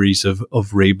beneficiaries of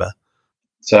REBA?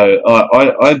 So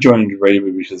I joined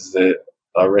REBA because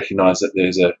I recognise that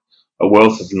there's a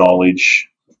wealth of knowledge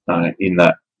in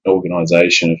that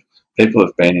organisation. People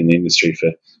have been in the industry for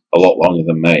a lot longer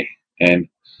than me, and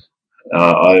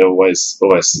I always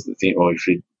think, well, if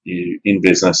you're in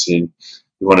business and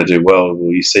you want to do well,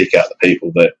 you seek out the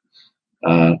people that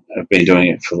have been doing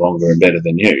it for longer and better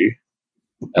than you,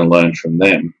 and learn from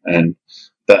them. And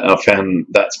that I found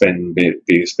that's been the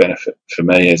biggest benefit for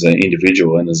me as an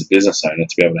individual and as a business owner,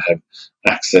 to be able to have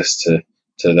access to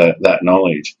that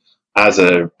knowledge. As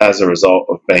a result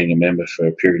of being a member for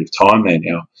a period of time there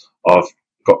now, I've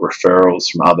got referrals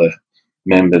from other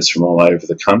members from all over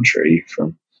the country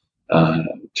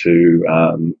to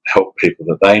help people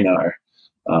that they know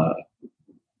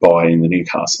buy in the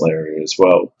Newcastle area as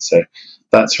well. So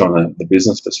that's from the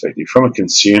business perspective. From a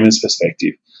consumer's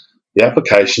perspective, the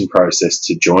application process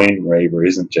to join REBA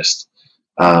isn't just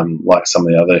like some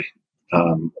of the other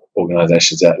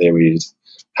organisations out there where you just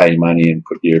pay money and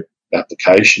put your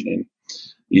application in.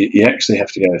 You actually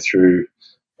have to go through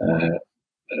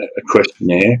a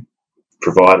questionnaire,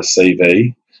 provide a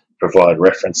CV, provide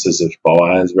references of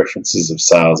buyers, references of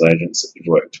sales agents that you've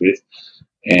worked with,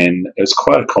 and it was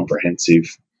quite a comprehensive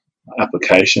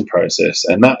application process.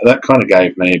 And that kind of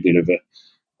gave me a bit of a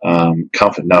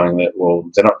comfort, knowing that, well,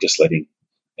 they're not just letting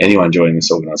anyone join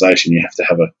this organisation. You have to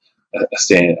have a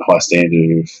high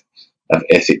standard of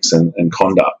ethics and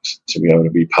conduct to be able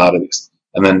to be part of this.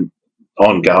 And then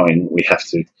ongoing, we have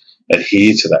to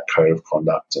adhere to that code of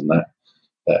conduct and that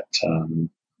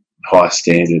high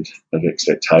standard of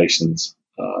expectations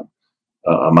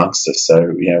amongst us.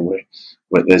 So,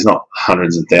 there's not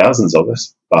hundreds and thousands of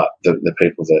us, but the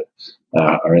people that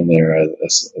are in there are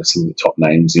some of the top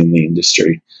names in the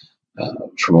industry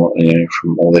from all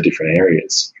the different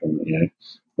areas, from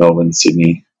Melbourne,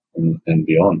 Sydney, and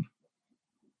beyond.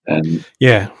 And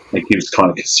it gives kind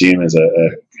of consumers a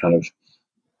kind of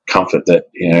comfort that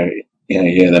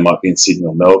they might be in Sydney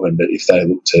or Melbourne, but if they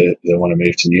want to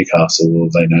move to Newcastle, or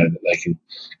they know that they can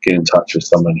get in touch with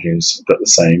someone who's got the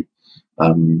same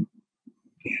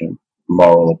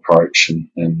moral approach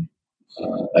and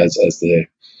as their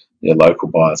local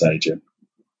buyer's agent.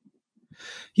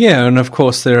 Yeah, and of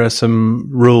course there are some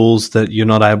rules that you're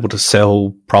not able to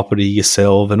sell property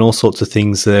yourself, and all sorts of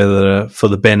things there that are for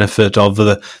the benefit of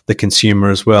the consumer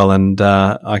as well. And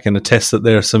I can attest that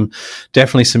there are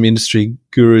definitely some industry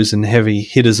gurus and heavy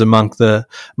hitters amongst the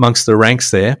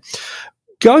ranks there.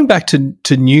 Going back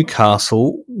to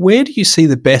Newcastle, where do you see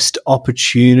the best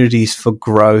opportunities for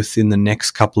growth in the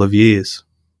next couple of years?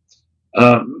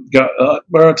 Where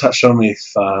I touched on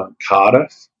with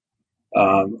Cardiff.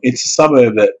 It's a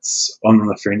suburb that's on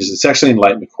the fringes. It's actually in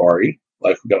Lake Macquarie,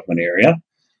 local government area,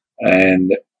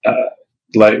 and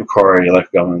Lake Macquarie local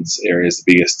government's area is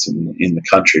the biggest in the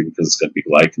country because it's got a big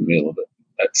lake in the middle of it.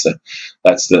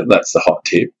 That's the hot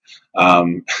tip.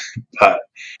 But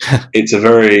it's a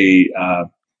very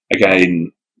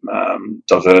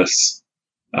diverse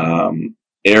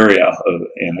area of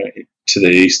to the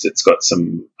east. It's got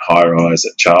some high rise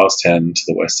at Charlestown. To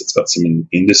the west, it's got some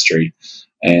industry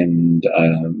and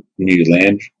new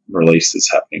land releases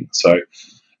happening. So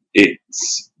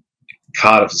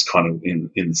Cardiff is kind of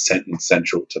in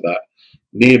central to that.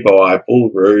 Nearby,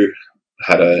 Bullaroo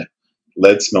had a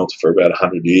lead smelter for about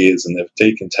 100 years, and they've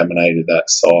decontaminated that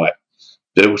site,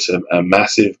 built a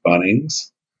massive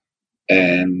Bunnings,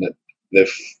 and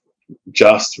they've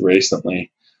just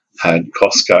recently had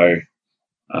Costco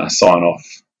sign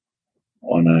off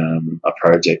on a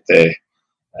project there.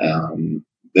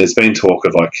 There's been talk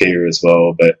of IKEA as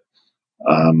well, but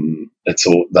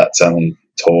that's only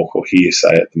talk or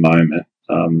hearsay at the moment.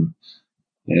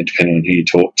 Depending on who you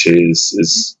talk to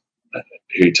is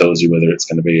who tells you whether it's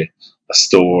going to be a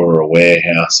store or a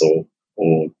warehouse or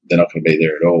they're not going to be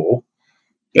there at all.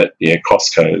 But yeah,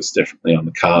 Costco is definitely on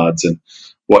the cards, and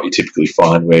what you typically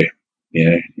find where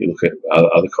you look at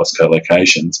other Costco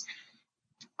locations,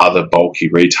 other bulky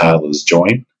retailers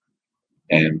join,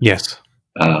 and yes.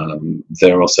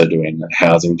 They're also doing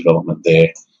housing development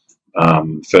there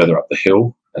further up the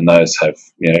hill, and those have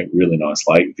really nice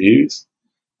lake views.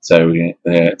 So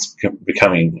it's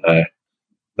becoming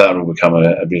that will become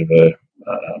a bit of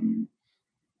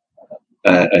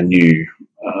a new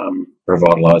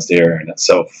revitalised area in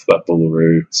itself, but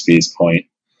Bullaroo, Spears Point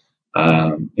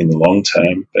in the long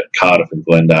term, but Cardiff and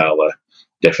Glendale are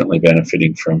definitely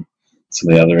benefiting from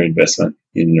some of the other investment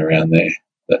in and around there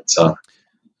that's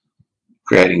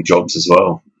creating jobs as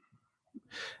well.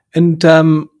 And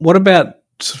what about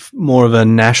more of a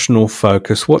national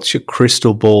focus? What's your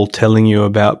crystal ball telling you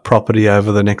about property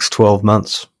over the next 12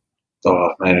 months?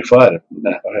 Oh, man, if I had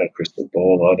a crystal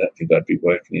ball, I don't think I'd be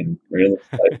working in real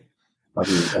estate.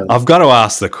 I've got to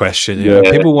ask the question. You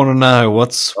know, people want to know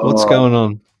what's going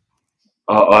on.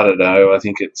 I don't know. I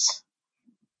think it's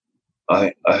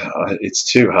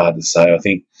too hard to say. I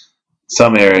think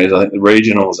some areas, I think the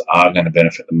regionals are going to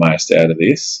benefit the most out of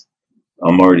this.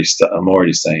 I'm already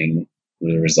seeing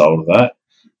the result of that.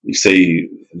 You see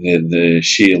the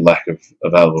sheer lack of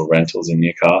available rentals in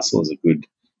Newcastle is a good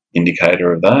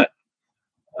indicator of that.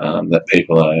 That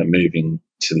people are moving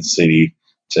to the city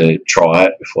to try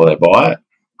it before they buy it.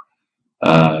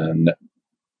 And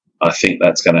I think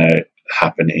that's going to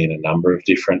happen in a number of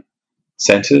different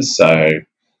centres. So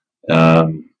I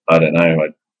don't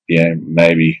know.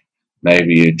 Maybe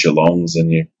your Geelongs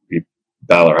and your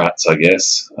Ballarats, I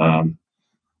guess,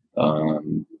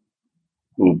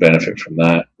 will benefit from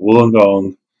that.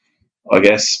 Wollongong, I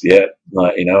guess, I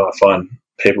find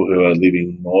people who are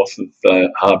living north of the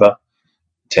harbour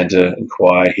tend to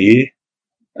inquire here.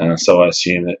 So I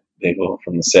assume that people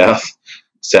from the south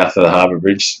of the Harbour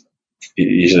Bridge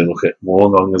usually look at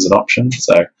Wollongong as an option.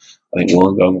 So I think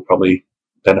Wollongong will probably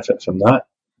benefit from that.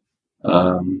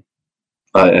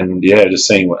 Just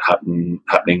seeing what happening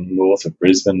north of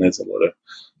Brisbane. There's a lot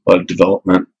of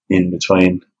development in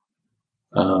between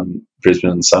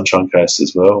Brisbane and the Sunshine Coast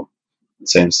as well. It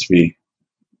seems to be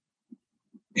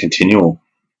continual,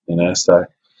 So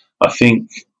I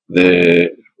think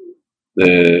the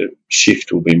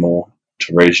shift will be more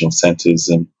to regional centres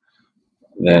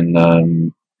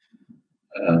than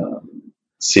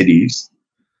cities,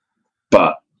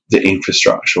 but the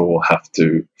infrastructure will have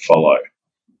to follow.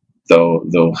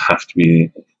 There'll have to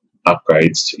be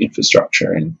upgrades to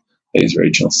infrastructure in these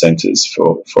regional centres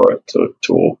for it to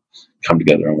all come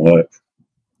together and work.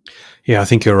 Yeah, I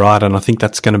think you're right, and I think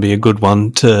that's going to be a good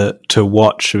one to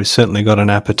watch. We've certainly got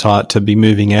an appetite to be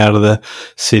moving out of the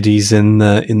cities in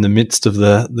the midst of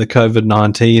the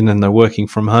COVID-19 and the working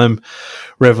from home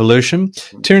revolution.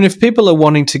 Tyrone, if people are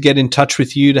wanting to get in touch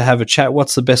with you to have a chat,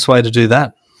 what's the best way to do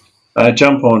that?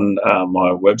 Jump on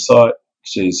my website,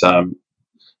 which is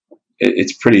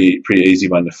it's pretty easy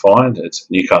one to find. It's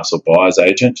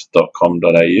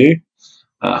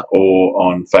newcastlebuyersagent.com.au or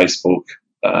on Facebook.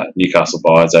 Newcastle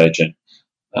Buyers Agent.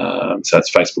 So it's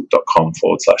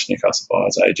facebook.com/Newcastle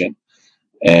Buyers Agent.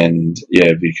 And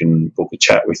if you can book a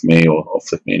chat with me or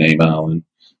flick me an email, and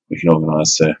we can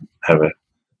organise to have a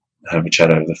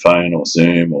chat over the phone or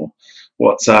Zoom or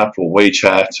WhatsApp or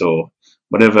WeChat or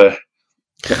whatever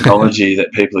technology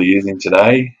that people are using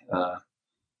today.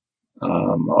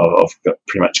 I've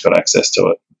pretty much got access to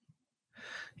it.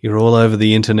 You're all over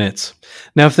the internet.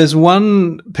 Now, if there's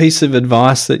one piece of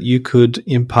advice that you could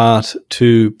impart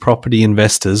to property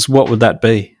investors, what would that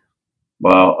be?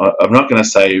 Well, I'm not going to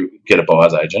say get a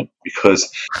buyer's agent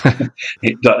because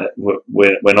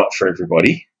we're not for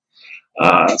everybody.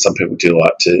 Some people do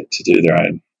like to do their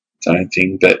own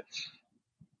thing, but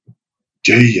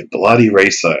do your bloody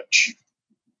research.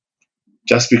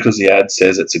 Just because the ad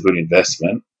says it's a good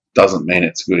investment doesn't mean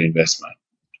it's a good investment.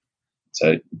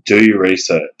 So do your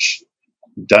research.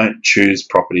 Don't choose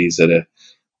properties that are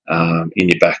in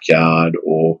your backyard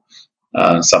or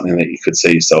something that you could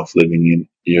see yourself living in.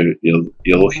 You're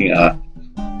looking at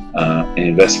an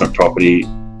investment property.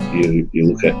 You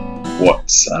look at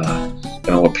what's going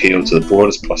to appeal to the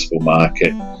broadest possible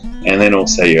market, and then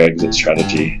also your exit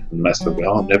strategy. And most people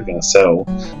go, I'm never going to sell.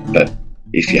 But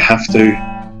if you have to,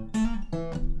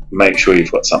 make sure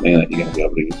you've got something that you're going to be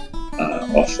able to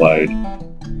offload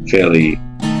fairly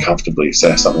comfortably,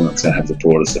 so something that's going to have the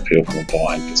broadest appeal from a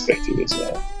buying perspective as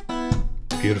well.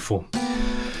 Beautiful.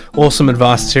 Awesome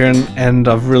advice, Tyrone, and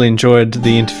I've really enjoyed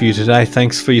the interview today.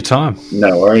 Thanks for your time.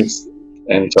 No worries.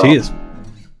 Anytime. Cheers.